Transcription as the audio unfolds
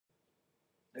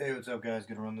Hey, what's up, guys?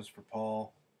 Gonna run this for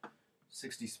Paul.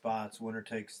 60 spots. Winner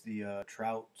takes the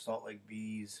Trout Salt Lake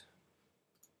Bees.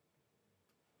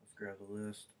 Let's grab the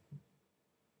list.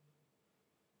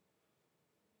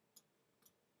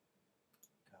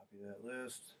 Copy that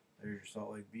list. There's your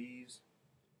Salt Lake Bees.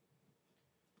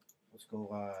 Let's go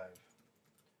live.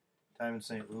 Time in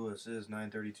St. Louis is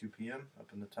 9:32 p.m. Up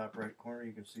in the top right corner,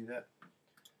 you can see that.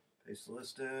 Paste the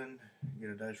list in. Get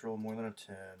a dice roll more than a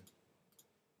 10.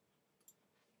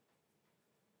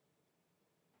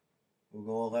 We'll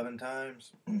go 11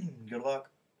 times. Good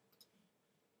luck.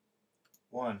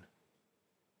 1.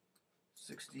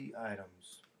 60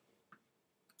 items.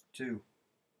 2.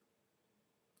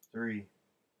 3.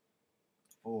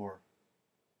 4.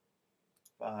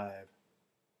 5.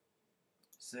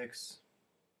 6.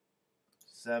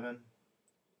 7.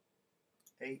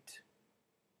 8.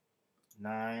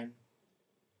 9.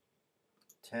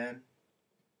 10.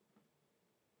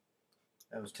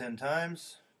 That was 10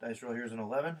 times. Dice roll here's an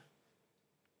 11.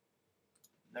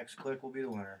 Next click will be the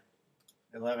winner.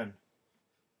 11.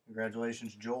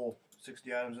 Congratulations, Joel.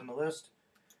 60 items in the list.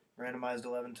 Randomized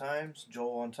 11 times.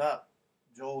 Joel on top.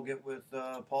 Joel, get with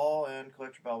Paul and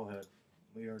collect your bobblehead.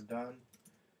 We are done.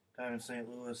 Time in St.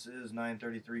 Louis is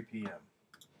 9:33 p.m.